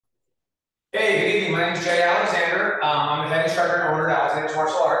Hey, good evening. My name is Jay Alexander. I'm the head instructor and owner at Alexander's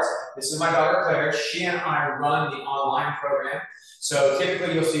Martial Arts. This is my daughter Claire. She and I run the online program. So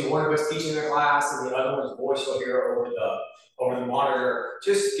typically you'll see one of us teaching the class and the other one's voice will hear over the monitor,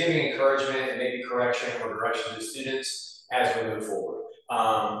 just giving encouragement and maybe correction or direction to the students as we move forward.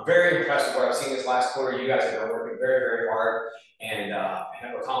 Very impressed with what I've seen this last quarter. You guys have been working very, very hard and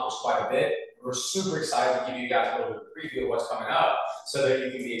have accomplished quite a bit. We're super excited to give you guys a little bit of a preview of what's coming up so that you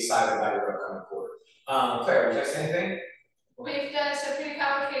can be excited about your upcoming quarter. Claire, would you like to say anything? We've done some pretty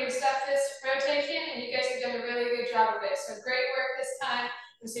complicated stuff this rotation, and you guys have done a really good job of it. So great work this time.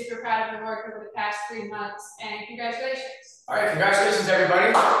 I'm super proud of the work over the past 3 months, and congratulations. All right, congratulations,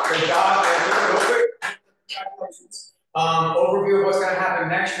 everybody. Great job. And real quick, congratulations. Overview of what's going to happen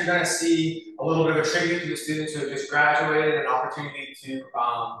next. You're going to see a little bit of a tribute to the students who have just graduated, an opportunity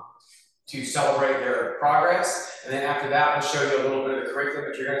to celebrate their progress. And then after that, we'll show you a little bit of the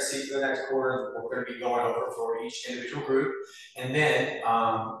curriculum that you're going to see for the next quarter. We're going to be going over for each individual group. And then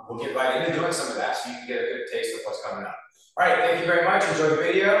we'll get right into doing some of that so you can get a good taste of what's coming up. All right, thank you very much. Enjoy the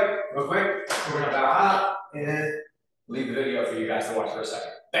video. Real quick, we're going to bow out and leave the video for you guys to watch for a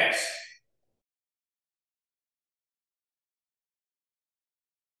second. Thanks.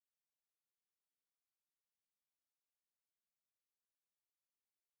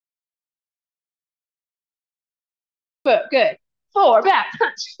 Foot, good. 4, back,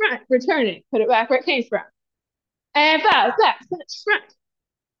 punch, front, returning. Put it back where it came from. And 5, back, punch, front.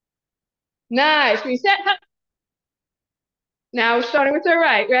 Nice, reset, hop. Now we're starting with the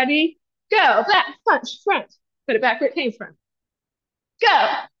right. Ready? Go, back, punch, front. Put it back where it came from. Go.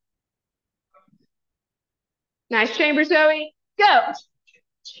 Nice chamber, Zoe. Go.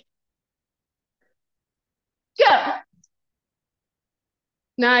 Go.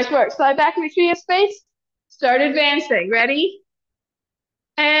 Nice work. Slide back in between your space. Start advancing. Ready?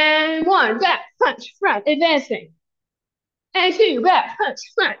 And 1, back, punch, front, advancing. And 2, back, punch,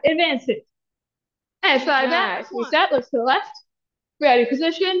 front, advancing. And slide back. Reset, look to the left. Ready,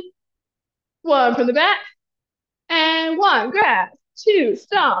 position. 1 from the back. And 1, grab. 2,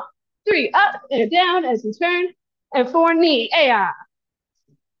 stomp. 3, up and down as you turn. And 4, knee, AI.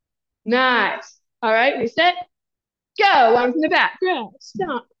 Nice. All right, reset. Go. 1 from the back. Grab,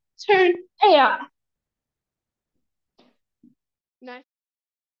 stomp, turn, AI. Nice.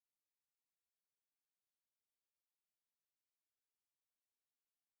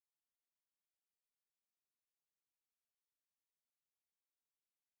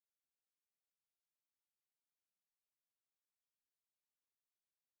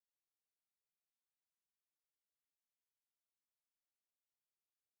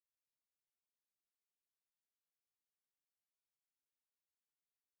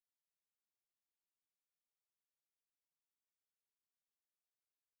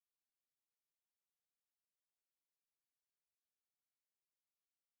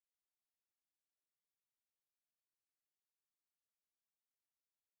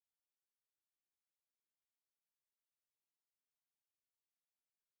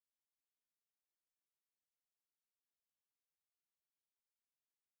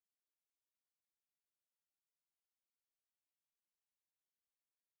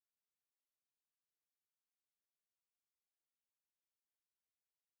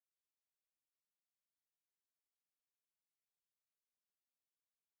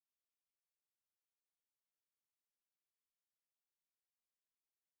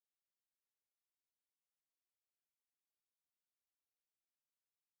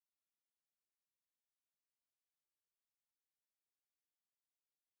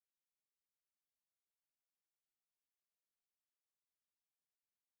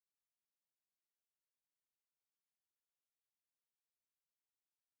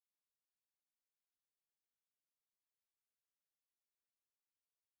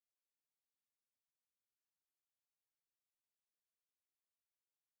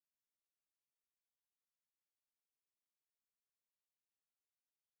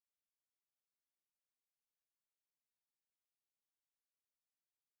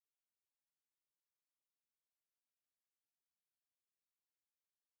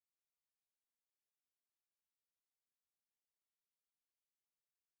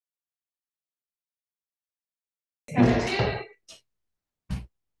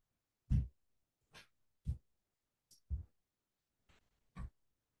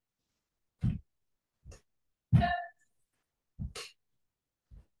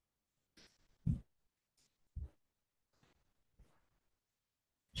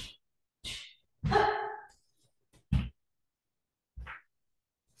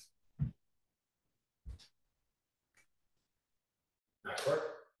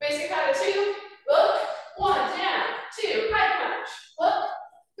 basic kata 2, look, 1, down, 2, high punch, look,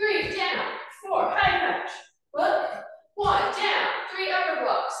 3, down, 4, high punch, look, 1, down, 3 upper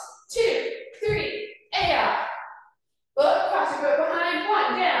blocks, 2, 3, AI, look, cross your foot behind,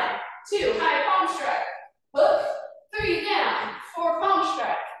 1, down, 2, high palm strike, look, 3, down, 4, palm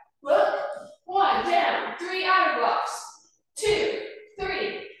strike, look, 1, down, 3 outer blocks, 2,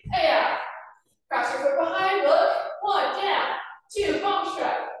 3, AI, cross your foot behind, look, 1, down, 2, palm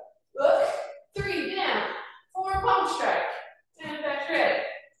strike, look, 3, down, 4, palm strike, and back ready.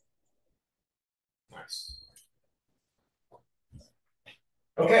 Nice.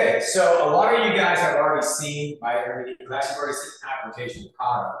 Okay, so a lot of you guys have already seen, you've already seen application of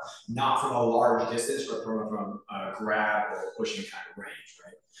kata, not from a large distance, but from a grab or pushing kind of range,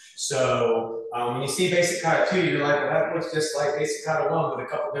 right? So when you see basic kata 2, you're like, well, that looks just like basic kata 1 with a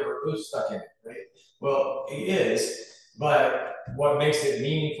couple different moves stuck in it, right? Well, it is, but what makes it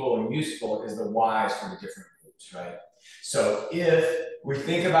meaningful and useful is the whys for the different moves, right? So if we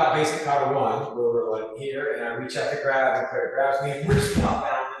think about basic kata 1, where we're like here, and I reach out to grab, and Claire grabs me and pushes me off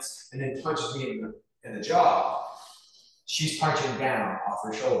balance, and then punches me in the jaw, she's punching down off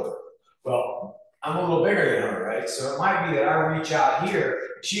her shoulder. Well, I'm a little bigger than her, right? So it might be that I reach out here,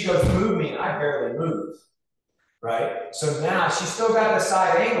 she goes to move me, and I barely move, right? So now she's still got the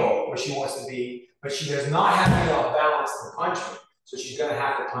side angle where she wants to be, but she does not have to be off balance to punch me. So she's going to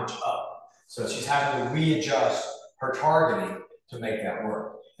have to punch up. So she's having to readjust her targeting to make that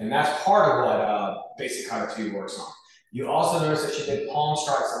work. And that's part of what basic kata 2 works on. You also notice that she did palm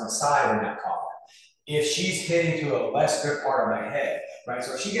strikes on the side in that collar. If she's hitting to a less good part of my head, right?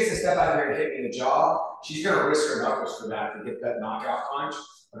 So if she gets a step out of here and hit me in the jaw, she's going to risk her knuckles for that to get that knockout punch.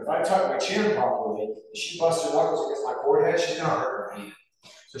 But if I tuck my chin properly, if she busts her knuckles against my forehead, she's going to hurt her hand.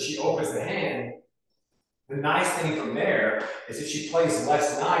 So she opens the hand. The nice thing from there is if she plays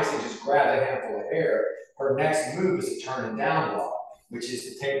less nice and just grabs a handful of air, her next move is to turn and down block, which is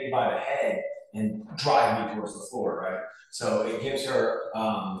to take me by the head and drive me towards the floor, right? So it gives her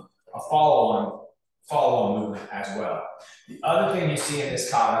a follow-on movement as well. The other thing you see in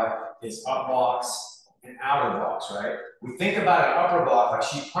this kata is up blocks and outer blocks, right? We think about an upper block like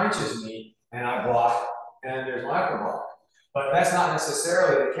she punches me and I block, and there's my upper block. But that's not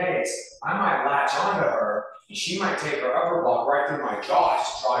necessarily the case. I might latch onto her, and she might take her upper block right through my jaw,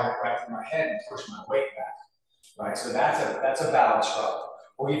 just drive it right through my head and push my weight back, right? So that's a valid struggle.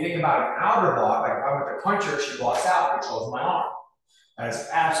 Or you think about an outer block, like if I'm with the puncher, she blocks out and controls my arm. That's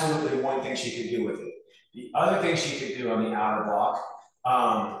absolutely one thing she could do with it. The other thing she could do on the outer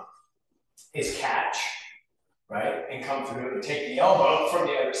block is catch, right? And come through and take the elbow from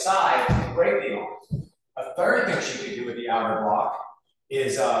the other side and break the arm. A third thing she could do with the outer block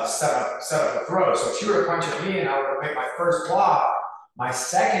is set up a throw. So if she were to punch at me and I were to make my first block, my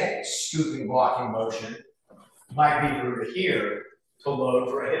second scooping blocking motion might be through to here to load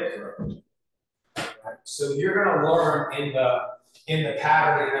for a hip throw. Right? So you're going to learn in the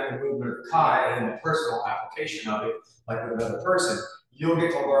patterning and the movement of kata and in the personal application of it, like with another person, you'll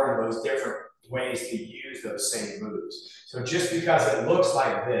get to learn those different ways to use those same moves. So just because it looks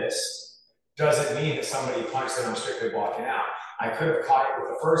like this doesn't mean that somebody punched and I'm strictly blocking out. I could have caught it with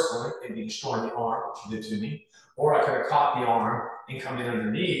the first one and be destroying the arm, which you did to me, or I could have caught the arm and come in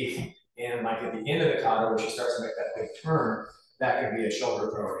underneath, and like at the end of the kata, where she starts to make that big turn, that could be a shoulder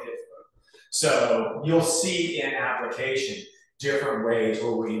throw or hip throw. So you'll see in application different ways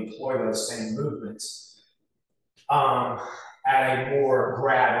where we employ those same movements at a more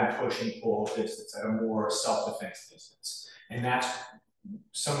grab and push and pull distance, at a more self-defense distance. And that's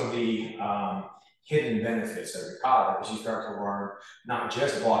some of the hidden benefits of the kata, as you start to learn not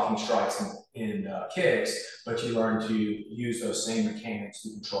just blocking strikes and kicks, but you learn to use those same mechanics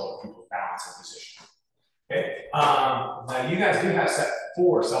to control people's balance and position. Okay. Now you guys do have set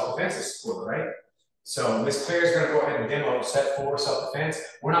 4 self-defense this quarter, right? So Miss Claire is going to go ahead and demo set 4 self-defense.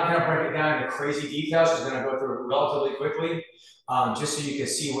 We're not going to break it down into crazy details. She's going to go through it relatively quickly, just so you can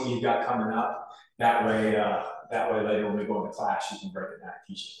see what you've got coming up. That way later when we go into class, you can break it down and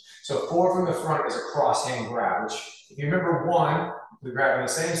teach it. So 4 from the front is a cross hand grab, which if you remember 1, we grab on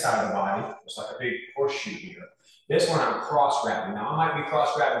the same side of the body. It's like a big horseshoe here. This one I'm cross grabbing. Now I might be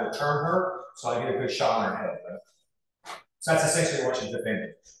cross grabbing to turn her, so I get a good shot on her head. Right? So that's essentially what she's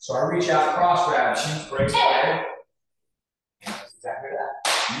defending. So I reach out, cross grab, she breaks away. And that's exactly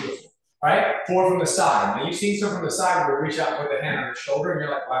that. Beautiful. All right, 4 from the side. Now you've seen some from the side where we reach out and put the hand on the shoulder, and you're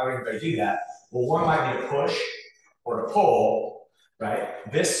like, why would anybody do that? Well, one might be to push or to pull,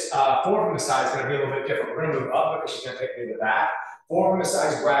 right? This 4 from the side is going to be a little bit different. We're going to move up because she's going to take me to the back. 4 from the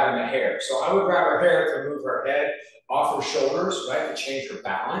side is grabbing the hair. So I would grab her hair to move her head off her shoulders, right, to change her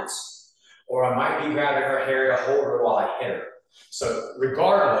balance. Or I might be grabbing her hair to hold her while I hit her. So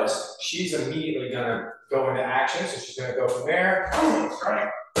regardless, she's immediately gonna go into action. So she's gonna go from there,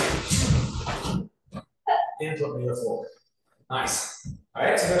 starting, and put me forward. Nice. All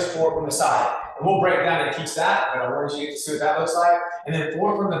right, so there's 4 from the side. And we'll break down and teach that, but I want you to see what that looks like. And then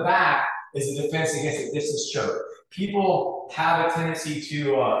 4 from the back is a defense against a distance choke. People have a tendency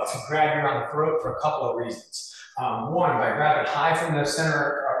to grab you around the throat for a couple of reasons. One, by grabbing high from the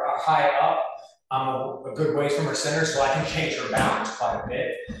center or high up, a good ways from her center, so I can change her balance quite a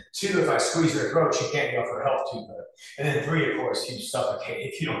bit. 2, if I squeeze her throat, she can't go for help too good. And then 3, of course, you suffocate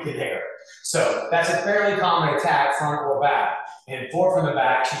if you don't get air. So that's a fairly common attack, front or back. And 4 from the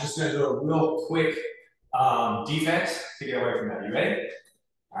back, she's just gonna do a real quick defense to get away from that. You ready?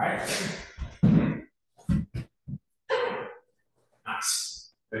 All right.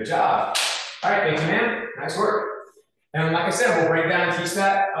 Nice. Good job. All right, thank you, ma'am. Nice work. And like I said, we'll break down and teach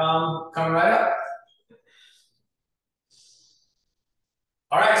that coming right up.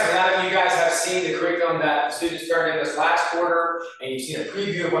 All right, so now that you guys have seen the curriculum that the students started this last quarter, and you've seen a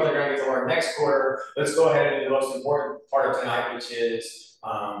preview of what they're going to get to learn next quarter, let's go ahead and do the most important part of tonight, which is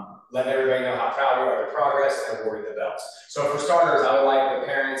let everybody know how proud we are of their progress and awarding the belts. So for starters, I would like the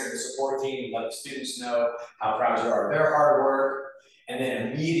parents and the support team to let the students know how proud you are of their hard work. And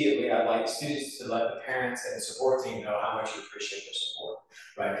then immediately, I'd like students to let the parents and the support team know how much you appreciate their support,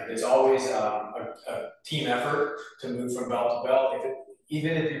 right? It's always a team effort to move from belt to belt.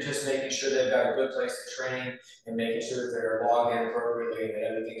 Even if you're just making sure they've got a good place to train and making sure that they're logged in appropriately and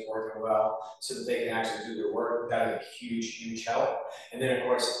that everything's working well so that they can actually do their work, that is a huge, huge help. And then, of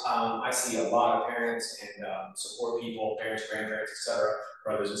course, I see a lot of parents and support people, parents, grandparents, etc.,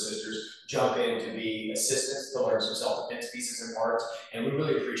 brothers and sisters, jump in to be assistants to learn some self-defense pieces and parts, and we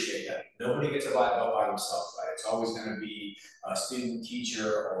really appreciate that. Nobody gets a black belt by themselves, right? It's always going to be a student,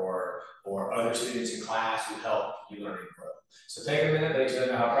 teacher, or other students in class who help you learn and grow. So take a minute, let each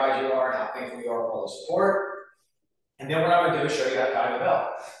other know how proud you are and how thankful you are for all the support. And then what I'm going to do is show you how to tie the belt.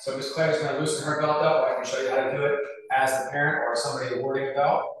 So Ms. Claire is going to loosen her belt up, or I can show you how to do it as the parent or somebody awarding a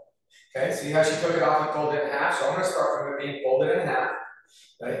belt. Okay, see how she took it off and folded it in half? So I'm going to start from it being folded in half.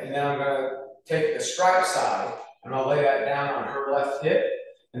 Right? And then I'm going to take the stripe side and I'll lay that down on her left hip,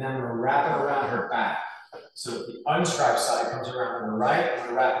 and then I'm going to wrap it around her back. So the unstriped side comes around on the right. I'm going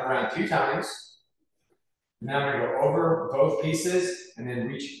to wrap it around 2 times. Now I'm going to go over both pieces and then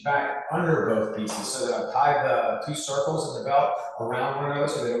reach back under both pieces so that I've tied the 2 circles of the belt around one another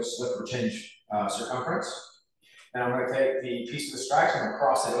so they don't slip or change circumference. Now I'm going to take the piece of the stripes, I'm going to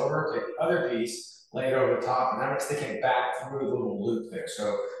cross it over, take the other piece, lay it over the top, and I'm going to stick it back through the little loop there.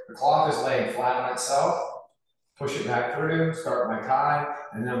 So the cloth is laying flat on itself, push it back through, start my tie,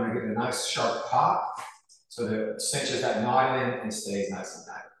 and then I'm going to get a nice sharp pop so that it cinches that knot in and stays nice and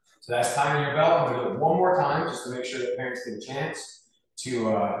tight. So that's tying your belt. I'm going to do it one more time just to make sure that parents get a chance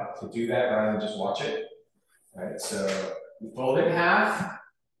to do that rather than just watch it. All right, so we fold it in half.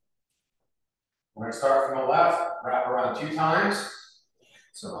 We're going to start from the left, wrap around 2 times.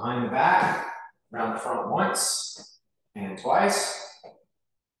 So behind the back, around the front once and twice.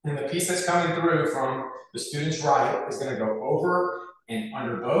 And the piece that's coming through from the student's right is going to go over and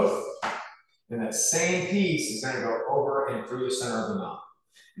under both. And that same piece is going to go over and through the center of the knot.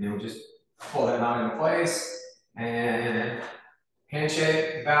 And then we'll just pull that knot into place and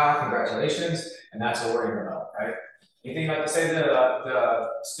handshake, bow, congratulations, and that's awarding the belt, right? Anything you'd like to say to the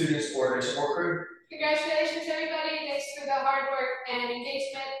students or their support crew? Congratulations, everybody. Thanks for the hard work and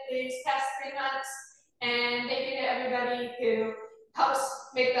engagement these past 3 months. And thank you to everybody who helps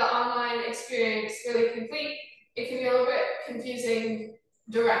make the online experience really complete. It can be a little bit confusing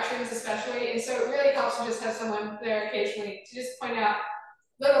directions, especially, and so it really helps to just have someone there occasionally to just point out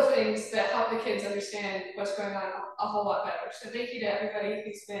little things that help the kids understand what's going on a whole lot better. So thank you to everybody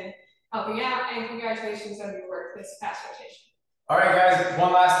who's been helping out, and congratulations on your work this past rotation. All right, guys,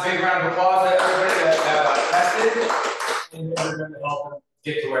 one last big round of applause to everybody that tested, and we're going to help them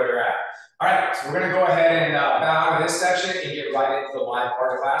get to where they're at. All right, so we're going to go ahead and bow out of this section and get right into the live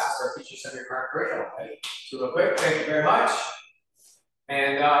part of the class and start teaching some of your current curriculum. Okay? So real quick, thank you very much,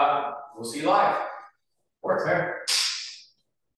 and we'll see you live. Works there.